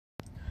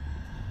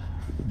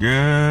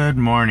Good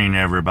morning,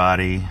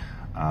 everybody.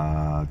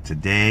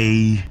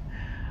 Today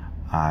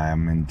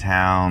I'm in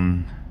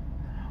town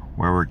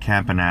where we're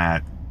camping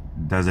at.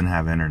 Doesn't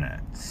have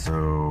internet,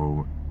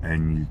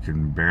 and you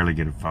can barely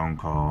get a phone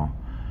call.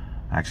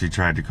 I actually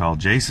tried to call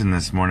Jason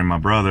this morning, my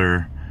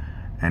brother,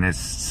 and it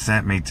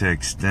sent me to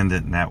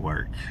extended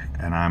network,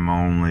 and I'm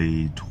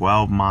only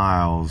 12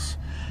 miles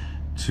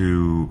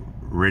to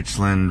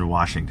Richland,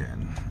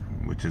 Washington,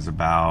 which is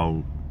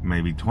about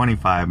maybe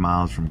 25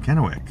 miles from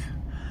Kennewick.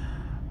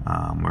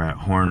 We're at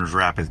Horns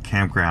Rapids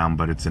Campground,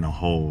 but it's in a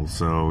hole,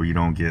 so you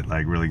don't get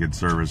like really good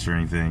service or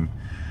anything.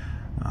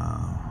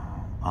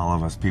 All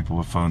of us people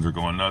with phones are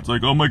going nuts,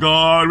 like, oh my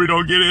god, we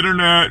don't get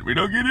internet, what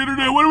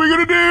are we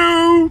gonna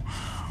do?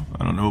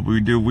 I don't know what we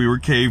do. We were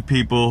cave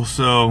people.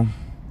 So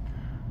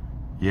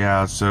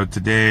yeah, so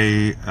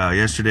today,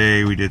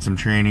 yesterday we did some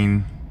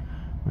training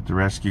with the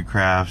rescue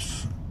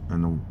crafts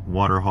and the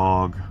water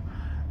hog,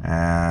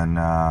 and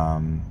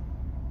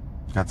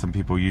got some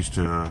people used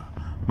to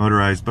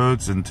motorized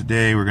boats, and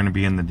today we're going to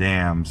be in the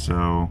dam.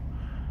 So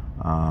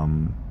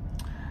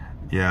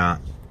yeah,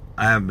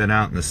 I haven't been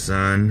out in the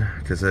sun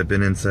because I've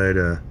been inside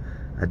a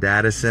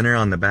data center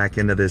on the back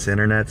end of this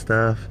internet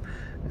stuff,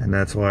 and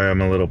that's why I'm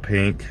a little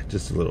pink,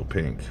 just a little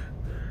pink.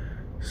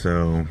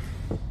 So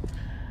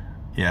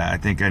yeah, I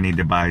think I need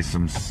to buy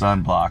some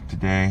sunblock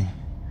today,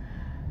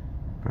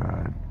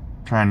 but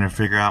trying to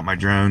figure out my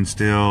drone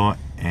still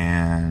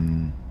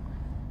and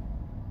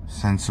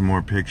send some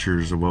more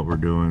pictures of what we're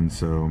doing.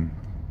 So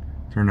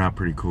turned out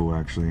pretty cool,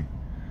 actually.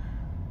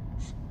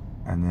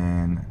 And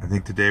then I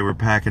think today we're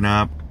packing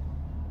up,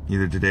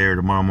 either today or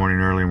tomorrow morning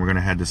early, and we're gonna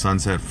head to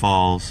Sunset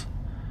Falls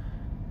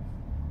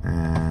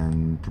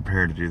and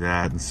prepare to do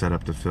that and set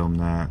up to film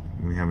that.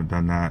 We haven't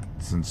done that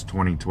since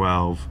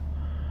 2012,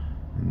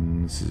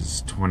 and this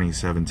is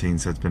 2017,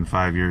 so it's been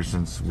 5 years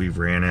since we've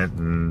ran it,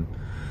 and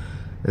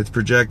it's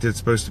projected it's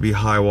supposed to be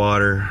high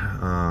water.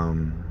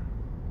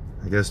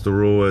 I guess the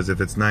rule is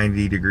if it's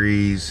 90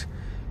 degrees,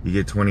 you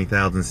get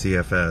 20,000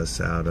 CFS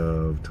out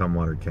of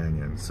Tumwater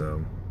Canyon.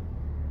 So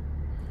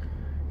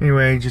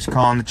anyway, just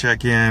calling to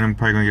check in. I'm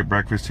probably gonna get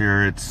breakfast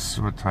here.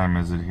 What time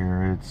is it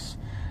here?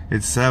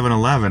 It's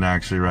 7-Eleven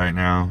actually right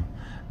now.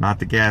 Not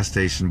the gas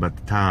station, but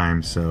the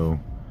time. So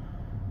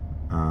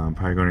I'm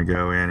probably gonna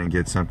go in and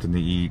get something to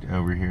eat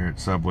over here at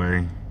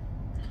Subway.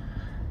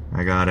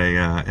 I got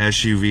a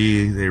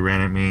SUV they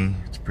rented me.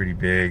 It's pretty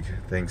big.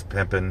 Thing's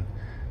pimping.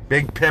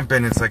 Big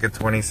pimping. It's like a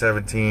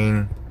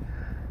 2017.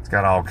 It's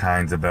got all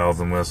kinds of bells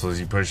and whistles.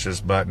 You push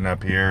this button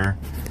up here.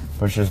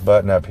 Push this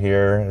button up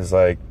here is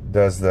like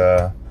does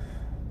the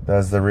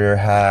rear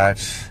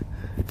hatch.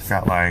 It's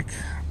got like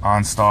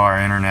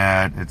OnStar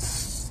internet. It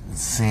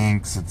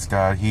syncs. It's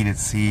got heated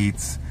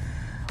seats.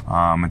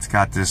 It's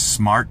got this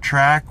smart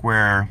track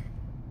where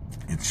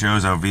it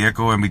shows a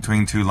vehicle in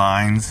between two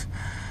lines.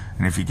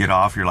 And if you get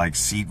off, your like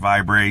seat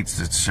vibrates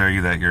to show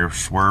you that you're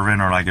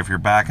swerving, or like if you're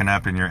backing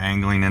up and you're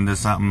angling into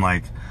something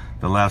like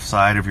the left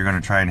side, if you're going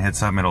to try and hit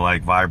something, it'll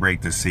like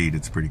vibrate the seat.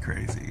 It's pretty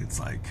crazy. It's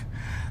like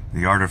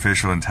the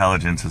artificial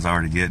intelligence is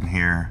already getting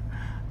here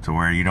to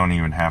where you don't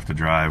even have to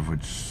drive,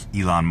 which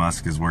Elon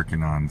Musk is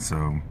working on.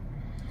 So,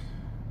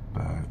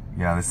 but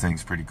yeah, this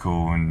thing's pretty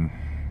cool, and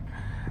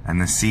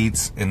the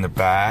seats in the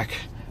back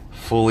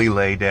fully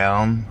lay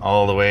down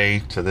all the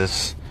way to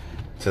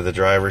the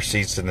driver's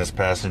seats and this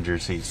passenger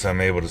seat, so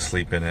I'm able to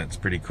sleep in it. It's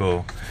pretty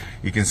cool.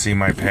 You can see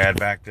my pad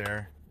back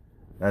there.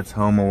 That's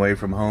home away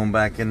from home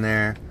back in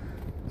there.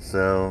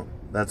 So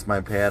that's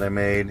my pad I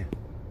made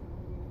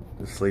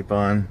to sleep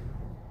on.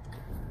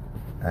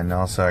 And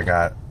also I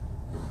got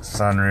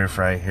sunroof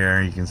right here.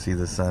 You can see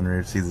the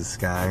sunroof, see the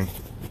sky.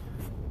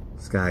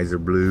 Skies are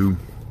blue.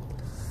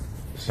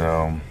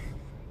 So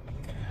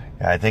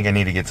yeah, I think I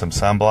need to get some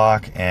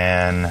sunblock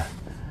and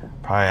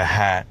probably a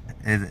hat.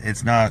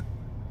 It's not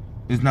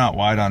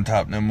white on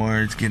top no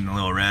more. It's getting a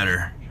little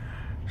redder.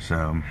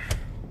 So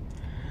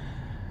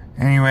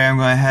anyway, I'm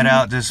going to head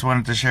out. Just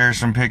wanted to share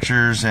some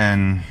pictures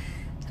and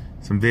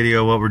some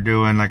video of what we're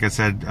doing. Like I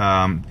said,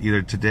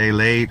 either today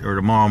late or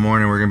tomorrow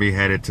morning we're going to be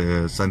headed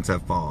to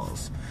Sunset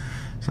Falls.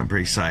 So I'm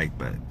pretty psyched,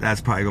 but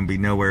that's probably going to be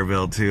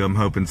Nowhereville too. I'm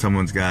hoping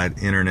someone's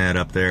got internet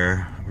up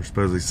there. We're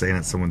supposedly staying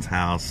at someone's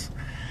house.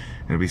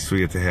 It'll be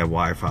sweet if they have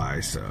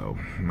Wi-Fi, so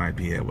might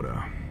be able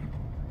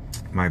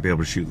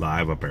to shoot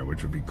live up there,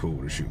 which would be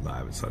cool to shoot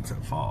live at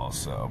Sunset Falls.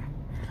 So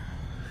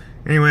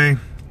anyway,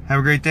 have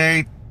a great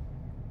day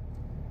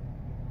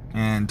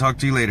and talk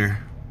to you later.